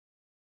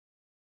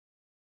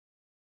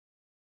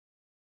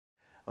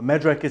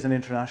MEDRC is an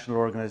international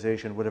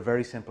organisation with a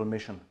very simple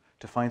mission: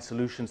 to find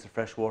solutions to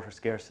freshwater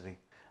scarcity.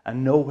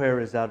 And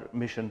nowhere is that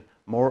mission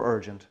more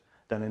urgent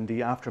than in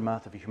the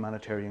aftermath of a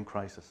humanitarian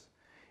crisis.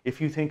 If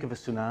you think of a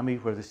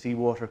tsunami where the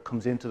seawater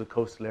comes into the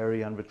coastal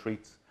area and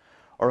retreats,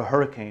 or a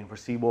hurricane where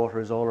seawater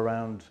is all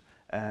around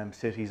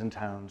cities and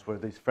towns where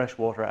the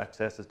freshwater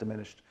access is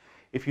diminished.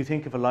 If you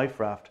think of a life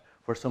raft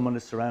where someone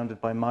is surrounded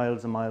by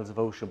miles and miles of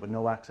ocean with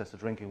no access to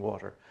drinking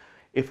water,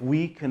 if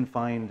we can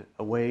find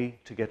a way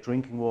to get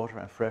drinking water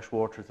and fresh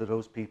water to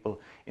those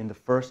people in the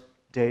first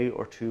day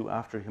or two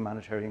after a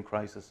humanitarian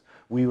crisis,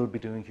 we will be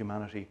doing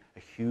humanity a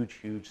huge,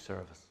 huge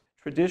service.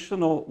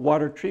 Traditional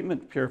water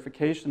treatment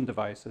purification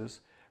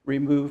devices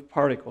remove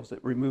particles. It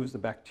removes the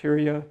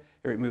bacteria,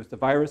 it removes the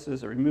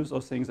viruses, it removes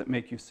those things that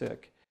make you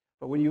sick.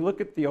 But when you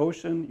look at the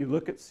ocean, you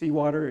look at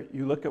seawater,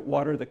 you look at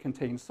water that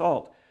contains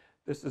salt,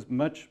 this is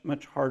much,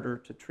 much harder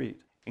to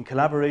treat. In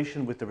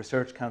collaboration with the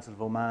Research Council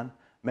of Oman,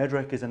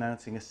 MEDRC is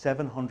announcing a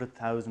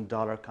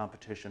 $700,000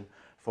 competition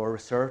for a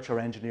research or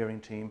engineering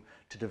team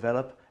to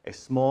develop a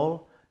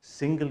small,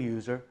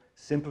 single-user,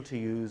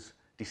 simple-to-use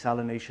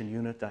desalination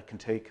unit that can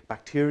take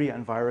bacteria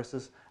and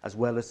viruses as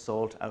well as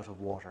salt out of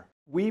water.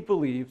 We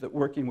believe that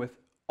working with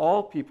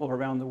all people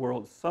around the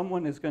world,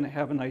 someone is going to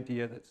have an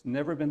idea that's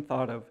never been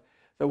thought of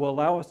that will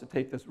allow us to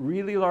take this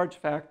really large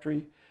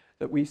factory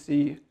that we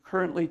see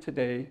currently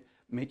today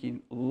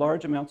making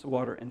large amounts of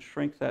water and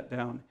shrink that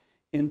down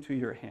into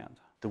your hand.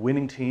 The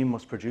winning team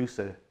must produce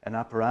an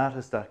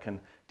apparatus that can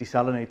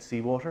desalinate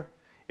seawater.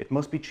 It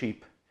must be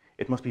cheap,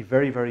 it must be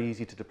very, very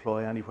easy to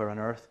deploy anywhere on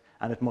Earth,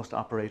 and it must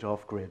operate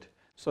off-grid.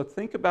 So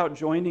think about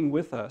joining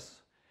with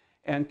us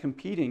and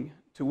competing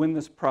to win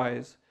this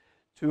prize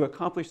to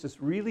accomplish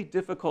this really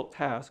difficult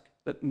task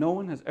that no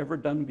one has ever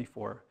done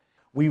before.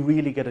 We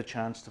really get a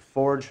chance to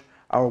forge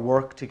our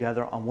work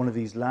together on one of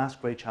these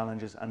last great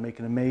challenges and make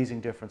an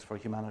amazing difference for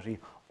humanity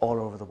all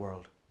over the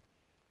world.